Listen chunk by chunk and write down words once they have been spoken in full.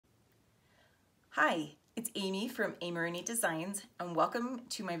Hi, it's Amy from Ameroonie Designs and welcome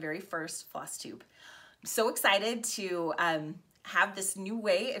to my very first FlossTube. I'm so excited to have this new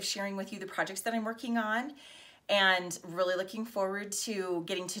way of sharing with you the projects that I'm working on and really looking forward to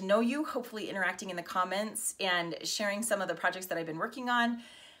getting to know you, hopefully interacting in the comments and sharing some of the projects that I've been working on,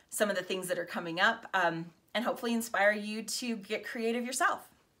 some of the things that are coming up, and hopefully inspire you to get creative yourself.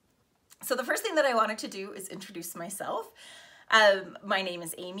 So the first thing that I wanted to do is introduce myself. My name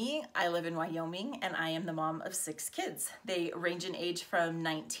is Amy, I live in Wyoming, and I am the mom of 6 kids. They range in age from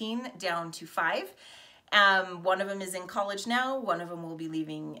 19 down to 5. One of them is in college now, one of them will be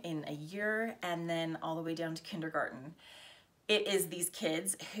leaving in a year, and then all the way down to kindergarten. It is these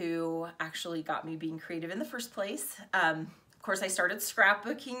kids who actually got me being creative in the first place. Of course, I started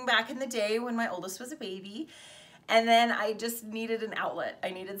scrapbooking back in the day when my oldest was a baby. And then I just needed an outlet. I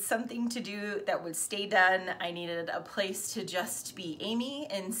needed something to do that would stay done. I needed a place to just be Amy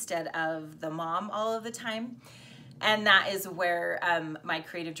instead of the mom all of the time. And that is where my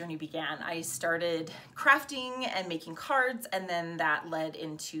creative journey began. I started crafting and making cards, and then that led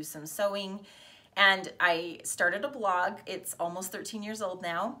into some sewing. And I started a blog. It's almost 13 years old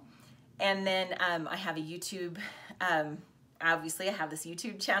now. And then I have a YouTube, obviously I have this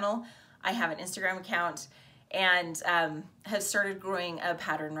YouTube channel. I have an Instagram account, and have started growing a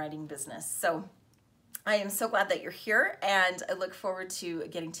pattern writing business. So I am so glad that you're here, and I look forward to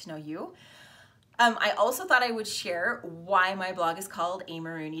getting to know you. I also thought I would share why my blog is called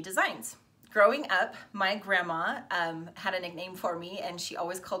Ameroonie Designs. Growing up, my grandma had a nickname for me, and she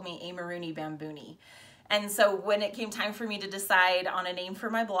always called me Ameroonie Bamboonie. And so when it came time for me to decide on a name for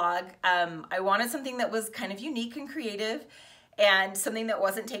my blog, I wanted something that was kind of unique and creative, and something that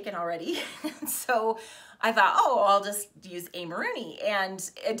wasn't taken already. So I thought, oh, I'll just use Ameroonie.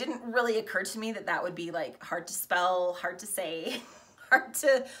 And it didn't really occur to me that that would be like hard to spell, hard to say, hard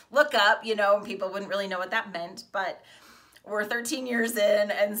to look up, you know, and people wouldn't really know what that meant. But we're 13 years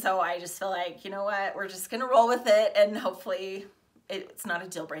in, and so I just feel like, you know what, we're just gonna roll with it, and hopefully it's not a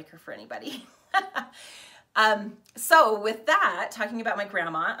deal breaker for anybody. So with that, talking about my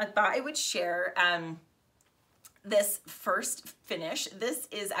grandma, I thought I would share this first finish. This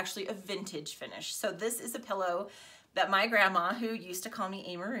is actually a vintage finish. So this is a pillow that my grandma, who used to call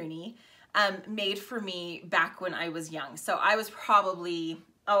me Ameroonie, made for me back when I was young. So I was probably,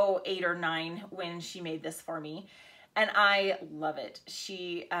 8 or 9 when she made this for me. And I love it.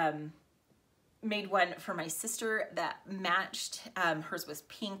 She made one for my sister that matched. Hers was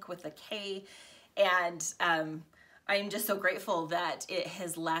pink with a K. And I'm just so grateful that it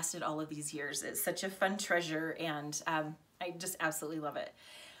has lasted all of these years. It's such a fun treasure, and I just absolutely love it.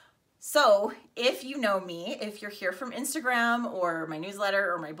 So if you know me, if you're here from Instagram or my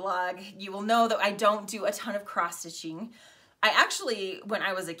newsletter or my blog, you will know that I don't do a ton of cross stitching. I actually, when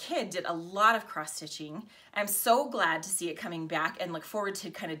I was a kid, did a lot of cross stitching. I'm so glad to see it coming back and look forward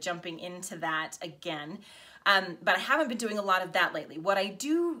to kind of jumping into that again. But I haven't been doing a lot of that lately. What I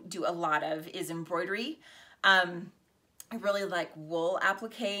do a lot of is embroidery. I really like wool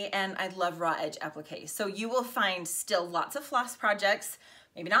applique, and I love raw edge applique. So you will find still lots of floss projects,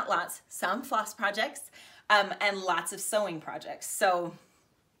 maybe not lots, some floss projects, and lots of sewing projects. So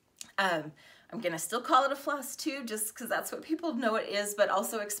I'm gonna still call it a floss tube just because that's what people know it is, but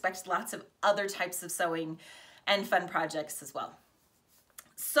also expect lots of other types of sewing and fun projects as well.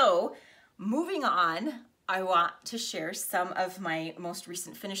 So moving on, I want to share some of my most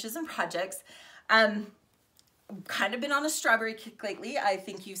recent finishes and projects. Kind of been on a strawberry kick lately. I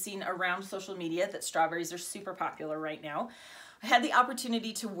think you've seen around social media that strawberries are super popular right now. I had the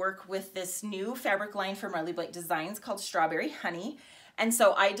opportunity to work with this new fabric line from Marley Blake Designs called Strawberry Honey. And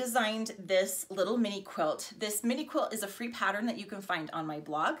so I designed this little mini quilt. This mini quilt is a free pattern that you can find on my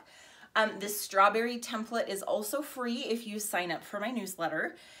blog. This strawberry template is also free if you sign up for my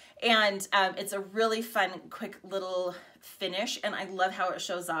newsletter. And it's a really fun, quick little finish, and I love how it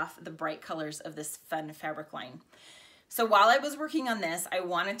shows off the bright colors of this fun fabric line. So while I was working on this, I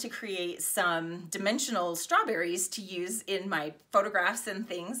wanted to create some dimensional strawberries to use in my photographs and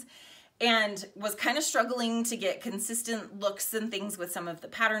things, and was kind of struggling to get consistent looks and things with some of the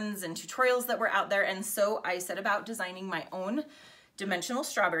patterns and tutorials that were out there. And so I set about designing my own dimensional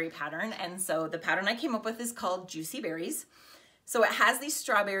strawberry pattern. And so the pattern I came up with is called Juicy Berries. So it has these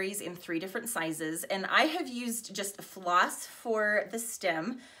strawberries in 3 different sizes, and I have used just floss for the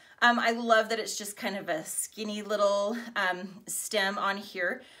stem. I love that it's just kind of a skinny little stem on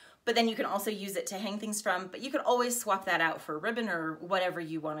here, but then you can also use it to hang things from, but you could always swap that out for ribbon or whatever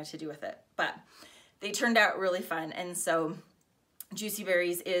you wanted to do with it. But they turned out really fun, and so Juicy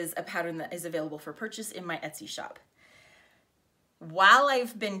Berries is a pattern that is available for purchase in my Etsy shop. while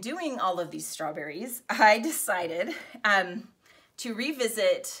I've been doing all of these strawberries, I decided to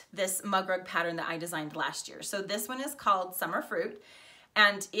revisit this mug rug pattern that I designed last year. So this one is called Summer Fruit,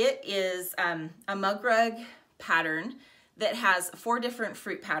 and it is a mug rug pattern that has 4 different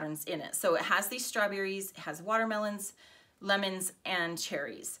fruit patterns in it. So it has these strawberries, it has watermelons, lemons, and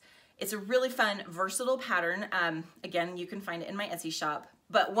cherries. It's a really fun, versatile pattern. Again, you can find it in my Etsy shop.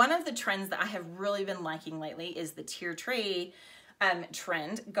 But one of the trends that I have really been liking lately is the tier tray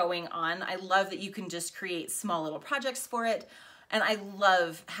trend going on. I love that you can just create small little projects for it. And I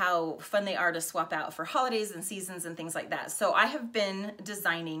love how fun they are to swap out for holidays and seasons and things like that. So I have been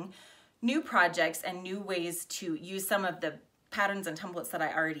designing new projects and new ways to use some of the patterns and templates that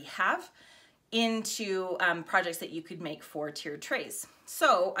I already have into projects that you could make for tiered trays.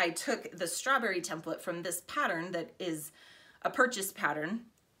 So I took the strawberry template from this pattern that is a purchase pattern,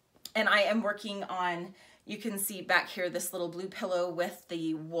 and I am working on, you can see back here, this little blue pillow with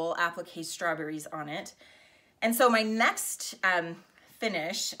the wool applique strawberries on it. And so my next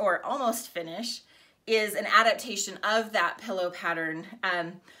finish, or almost finish, is an adaptation of that pillow pattern.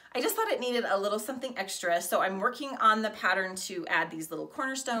 I just thought it needed a little something extra, so I'm working on the pattern to add these little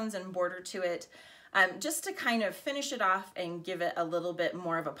cornerstones and border to it, just to kind of finish it off and give it a little bit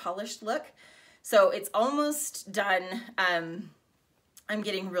more of a polished look. So it's almost done. I'm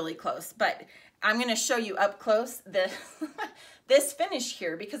getting really close, but I'm gonna show you up close this finish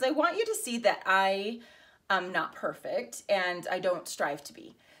here, because I want you to see that I am not perfect and I don't strive to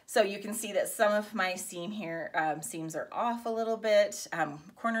be. So you can see that some of my seams are off a little bit.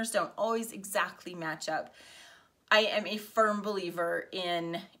 Corners don't always exactly match up. I am a firm believer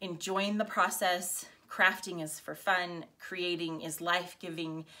in enjoying the process. Crafting is for fun, creating is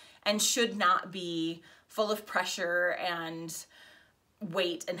life-giving, and should not be full of pressure and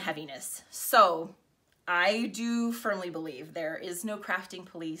weight and heaviness. So I do firmly believe there is no crafting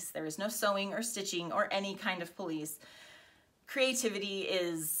police, there is no sewing or stitching or any kind of police. Creativity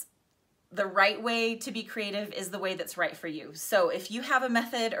is the right way to be creative, is the way that's right for you. So if you have a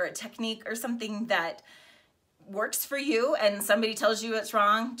method or a technique or something that works for you and somebody tells you it's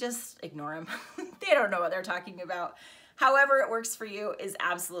wrong, just ignore them. They don't know what they're talking about. However it works for you is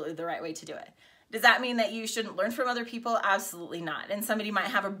absolutely the right way to do it. Does that mean that you shouldn't learn from other people? Absolutely not. And somebody might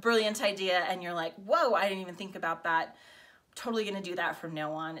have a brilliant idea and you're like, whoa, I didn't even think about that. Totally gonna do that from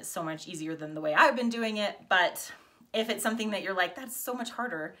now on. It's so much easier than the way I've been doing it. But if it's something that you're like, that's so much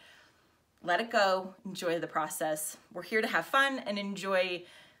harder, let it go, enjoy the process. We're here to have fun and enjoy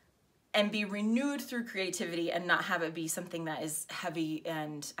and be renewed through creativity, and not have it be something that is heavy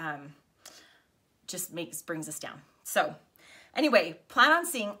and just brings us down. So anyway, plan on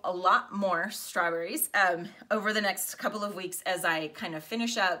seeing a lot more strawberries over the next couple of weeks as I kind of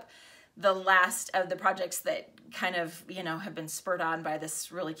finish up the last of the projects that kind of, you know, have been spurred on by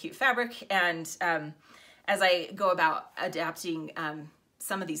this really cute fabric. And as I go about adapting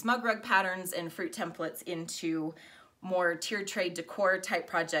some of these mug rug patterns and fruit templates into more tiered tray decor type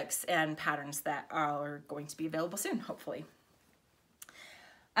projects and patterns that are going to be available soon, hopefully.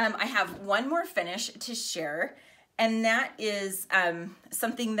 I have one more finish to share, and that is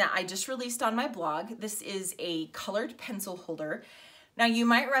something that I just released on my blog. This is a colored pencil holder. Now you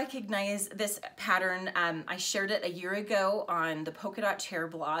might recognize this pattern. I shared it a year ago on the Polkadot Chair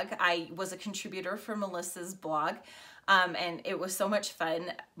blog. I was a contributor for Melissa's blog, and it was so much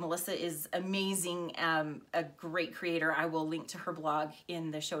fun. Melissa is amazing, a great creator. I will link to her blog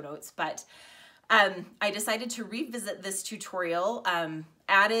in the show notes, but I decided to revisit this tutorial,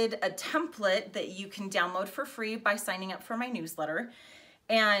 added a template that you can download for free by signing up for my newsletter.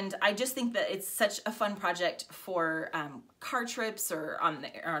 And I just think that it's such a fun project for car trips or on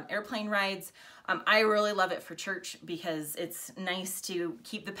airplane rides. I really love it for church because it's nice to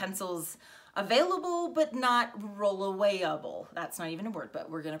keep the pencils available but not roll-awayable. That's not even a word, but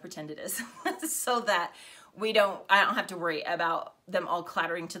we're gonna pretend it is. So that I don't have to worry about them all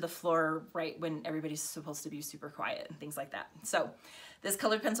clattering to the floor right when everybody's supposed to be super quiet and things like that. So this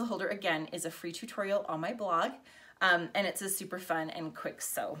colored pencil holder, again, is a free tutorial on my blog. And it's a super fun and quick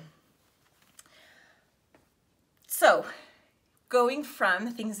sew. So going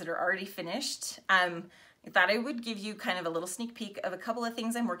from things that are already finished, I thought I would give you kind of a little sneak peek of a couple of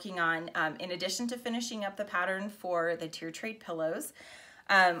things I'm working on in addition to finishing up the pattern for the tier trade pillows.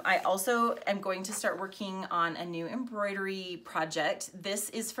 I also am going to start working on a new embroidery project.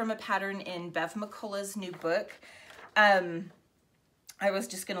 This is from a pattern in Bev McCullough's new book. I was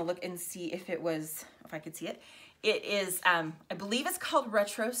just gonna look and see if I could see it. It is, I believe it's called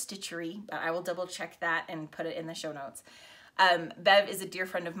Retro Stitchery, but I will double check that and put it in the show notes. Bev is a dear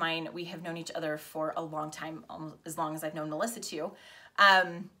friend of mine. We have known each other for a long time, almost as long as I've known Melissa too.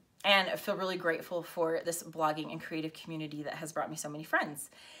 And I feel really grateful for this blogging and creative community that has brought me so many friends.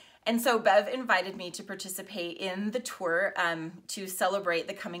 And so Bev invited me to participate in the tour to celebrate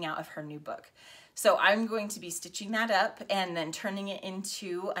the coming out of her new book. So I'm going to be stitching that up and then turning it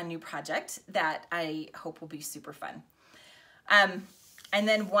into a new project that I hope will be super fun. And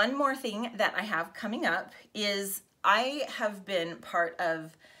then one more thing that I have coming up is I have been part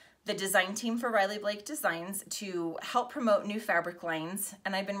of the design team for Riley Blake Designs to help promote new fabric lines,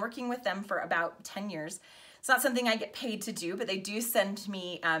 and I've been working with them for about 10 years. It's not something I get paid to do, but they do send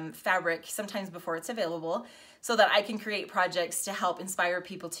me fabric sometimes before it's available so that I can create projects to help inspire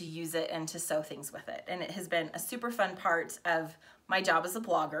people to use it and to sew things with it. And it has been a super fun part of my job as a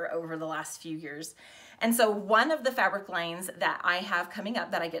blogger over the last few years. And so one of the fabric lines that I have coming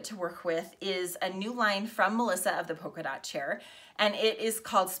up that I get to work with is a new line from Melissa of the Polkadot Chair, and it is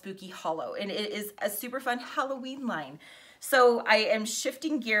called Spooky Hollow, and it is a super fun Halloween line. So I am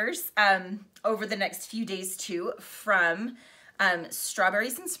shifting gears over the next few days too from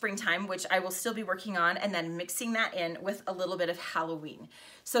strawberries in springtime, which I will still be working on, and then mixing that in with a little bit of Halloween.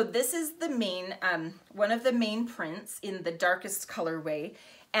 So this is the main, one of the main prints in the darkest colorway.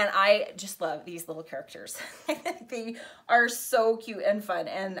 And I just love these little characters. They are so cute and fun,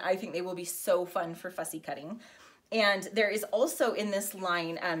 and I think they will be so fun for fussy cutting. And there is also in this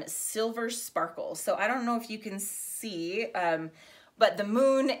line silver sparkle. So I don't know if you can see, but the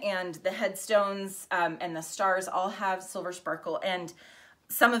moon and the headstones and the stars all have silver sparkle, and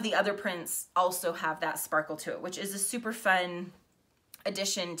some of the other prints also have that sparkle to it, which is a super fun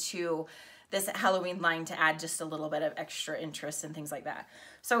addition to this Halloween line to add just a little bit of extra interest and things like that.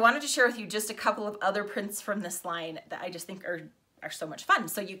 So I wanted to share with you just a couple of other prints from this line that I just think are so much fun.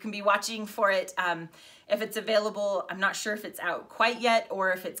 So you can be watching for it if it's available. I'm not sure if it's out quite yet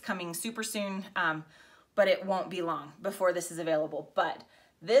or if it's coming super soon, but it won't be long before this is available. But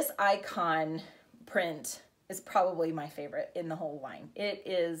this icon print is probably my favorite in the whole line. It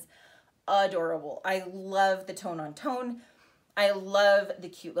is adorable. I love the tone on tone. I love the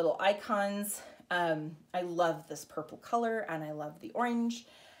cute little icons. I love this purple color, and I love the orange.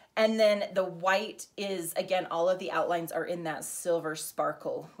 And then the white is, again, all of the outlines are in that silver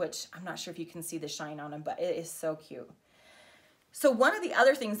sparkle, which I'm not sure if you can see the shine on them, but it is so cute. So one of the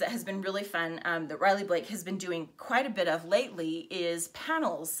other things that has been really fun that Riley Blake has been doing quite a bit of lately is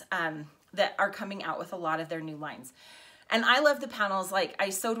panels that are coming out with a lot of their new lines. And I love the panels. Like, I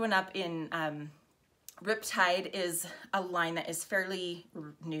sewed one up in Riptide, is a line that is fairly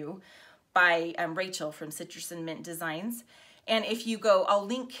new by Rachel from Citrus and Mint Designs. And if you go, I'll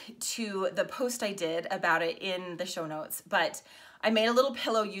link to the post I did about it in the show notes, but I made a little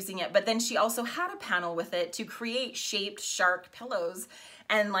pillow using it, but then she also had a panel with it to create shaped shark pillows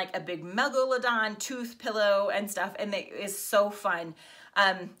and like a big megalodon tooth pillow and stuff, and it is so fun.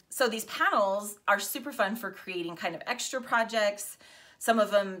 So these panels are super fun for creating kind of extra projects. Some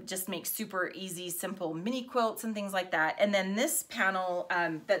of them just make super easy, simple mini quilts and things like that. And then this panel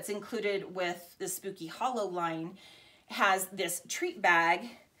that's included with the Spooky Hollow line has this treat bag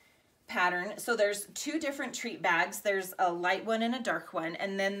pattern. So there's two different treat bags. There's a light one and a dark one.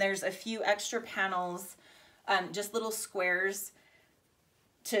 And then there's a few extra panels, just little squares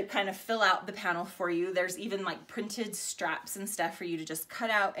to kind of fill out the panel for you. There's even like printed straps and stuff for you to just cut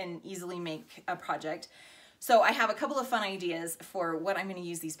out and easily make a project. So I have a couple of fun ideas for what I'm going to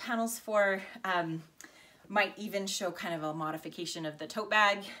use these panels for. Might even show kind of a modification of the tote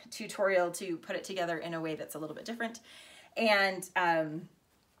bag tutorial to put it together in a way that's a little bit different. And I'm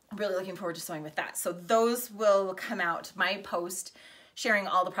really looking forward to sewing with that. So those will come out. My post sharing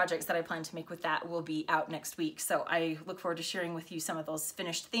all the projects that I plan to make with that will be out next week. So I look forward to sharing with you some of those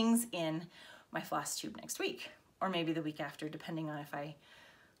finished things in my FlossTube next week, or maybe the week after, depending on if I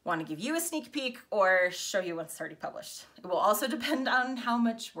want to give you a sneak peek or show you what's already published. It will also depend on how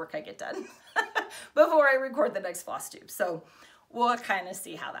much work I get done before I record the next FlossTube. So we'll kind of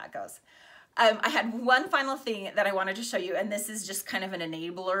see how that goes. I had one final thing that I wanted to show you, and this is just kind of an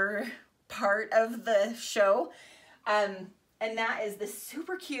enabler part of the show. And that is this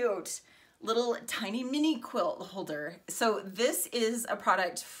super cute little tiny mini quilt holder. So this is a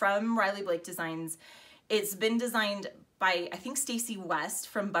product from Riley Blake Designs. It's been designed by, I think, Stacy West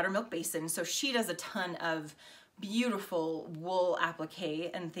from Buttermilk Basin. So she does a ton of beautiful wool applique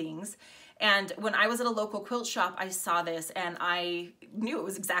and things. And when I was at a local quilt shop, I saw this and I knew it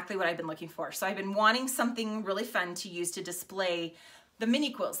was exactly what I've been looking for. So I've been wanting something really fun to use to display the mini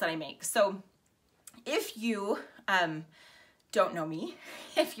quilts that I make. So if you don't know me,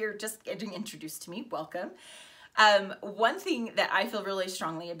 if you're just getting introduced to me, welcome. One thing that I feel really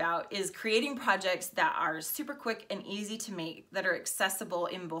strongly about is creating projects that are super quick and easy to make, that are accessible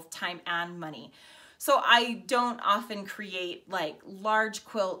in both time and money. So I don't often create like large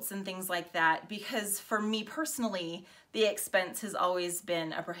quilts and things like that because for me personally, the expense has always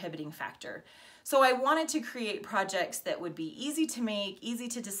been a prohibiting factor. So I wanted to create projects that would be easy to make, easy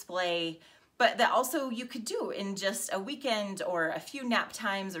to display, but that also you could do in just a weekend or a few nap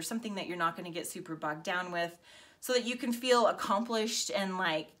times or something that you're not going to get super bogged down with, so that you can feel accomplished and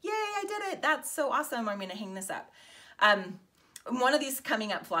like, yay, I did it. That's so awesome. I'm going to hang this up. One of these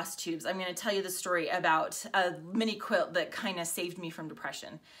coming up FlossTubes, I'm going to tell you the story about a mini quilt that kind of saved me from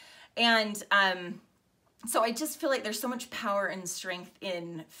depression. And so I just feel like there's so much power and strength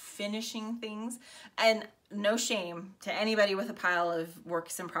in finishing things, and no shame to anybody with a pile of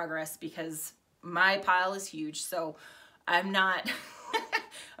works in progress, because my pile is huge. So I'm not,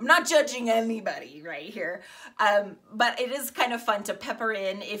 I'm not judging anybody right here. But it is kind of fun to pepper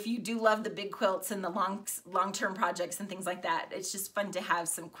in if you do love the big quilts and the long-term projects and things like that. It's just fun to have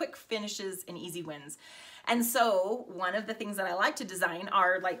some quick finishes and easy wins. And so one of the things that I like to design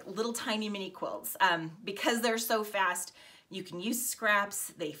are like little tiny mini quilts. Because they're so fast, you can use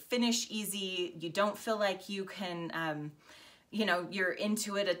scraps, they finish easy, you don't feel like you can, you know, you're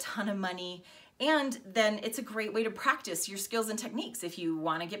into it a ton of money. And then it's a great way to practice your skills and techniques if you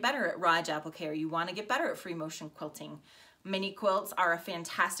want to get better at raw edge applique or you want to get better at free motion quilting. Mini quilts are a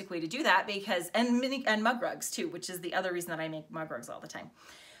fantastic way to do that because, and mug rugs too, which is the other reason that I make mug rugs all the time.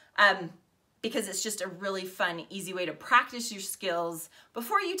 Because it's just a really fun, easy way to practice your skills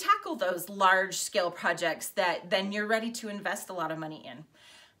before you tackle those large scale projects that then you're ready to invest a lot of money in.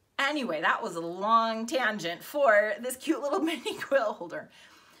 Anyway, that was a long tangent for this cute little mini quilt holder.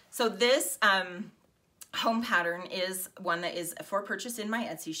 So this home pattern is one that is for purchase in my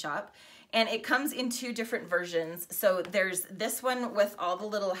Etsy shop, and it comes in two different versions. So there's this one with all the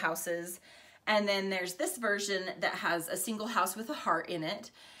little houses, and then there's this version that has a single house with a heart in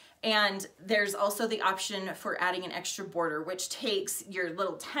it. And there's also the option for adding an extra border, which takes your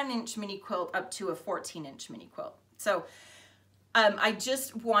little 10-inch mini quilt up to a 14-inch mini quilt. So I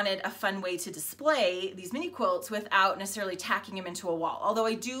just wanted a fun way to display these mini quilts without necessarily tacking them into a wall. Although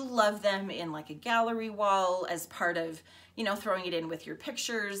I do love them in like a gallery wall as part of, you know, throwing it in with your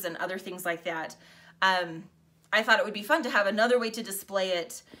pictures and other things like that. I thought it would be fun to have another way to display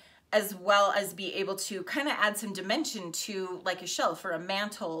it, as well as be able to kind of add some dimension to like a shelf or a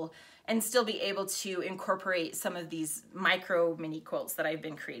mantle and still be able to incorporate some of these micro mini quilts that I've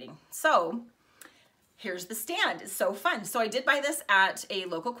been creating. So here's the stand. It's so fun. So I did buy this at a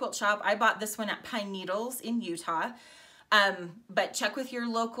local quilt shop. I bought this one at Pine Needles in Utah. But check with your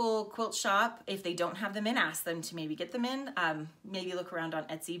local quilt shop. If they don't have them in, ask them to maybe get them in. Maybe look around on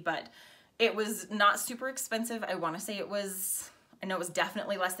Etsy, but it was not super expensive. I want to say it was, I know it was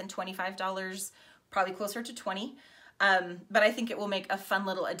definitely less than $25, probably closer to 20. But I think it will make a fun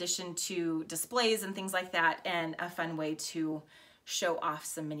little addition to displays and things like that, and a fun way to show off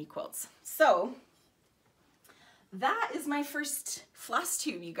some mini quilts. So that is my first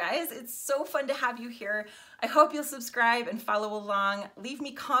FlossTube, you guys. It's so fun to have you here. I hope you'll subscribe and follow along. Leave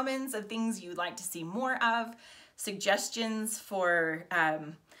me comments of things you'd like to see more of, suggestions for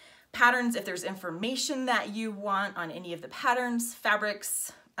patterns, if there's information that you want on any of the patterns,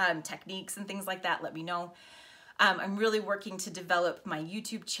 fabrics, techniques, and things like that, let me know. I'm really working to develop my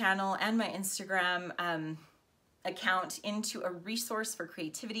YouTube channel and my Instagram account into a resource for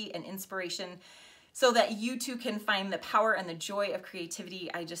creativity and inspiration, so that you too can find the power and the joy of creativity.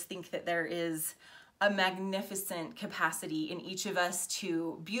 I just think that there is a magnificent capacity in each of us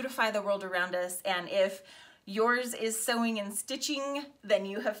to beautify the world around us. And if yours is sewing and stitching, then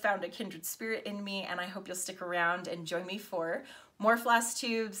you have found a kindred spirit in me, and I hope you'll stick around and join me for more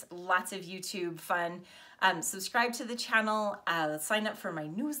FlossTubes, lots of YouTube fun. Subscribe to the channel, sign up for my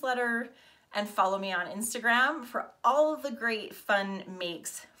newsletter, and follow me on Instagram for all of the great fun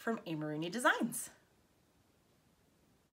makes from Ameroonie Designs.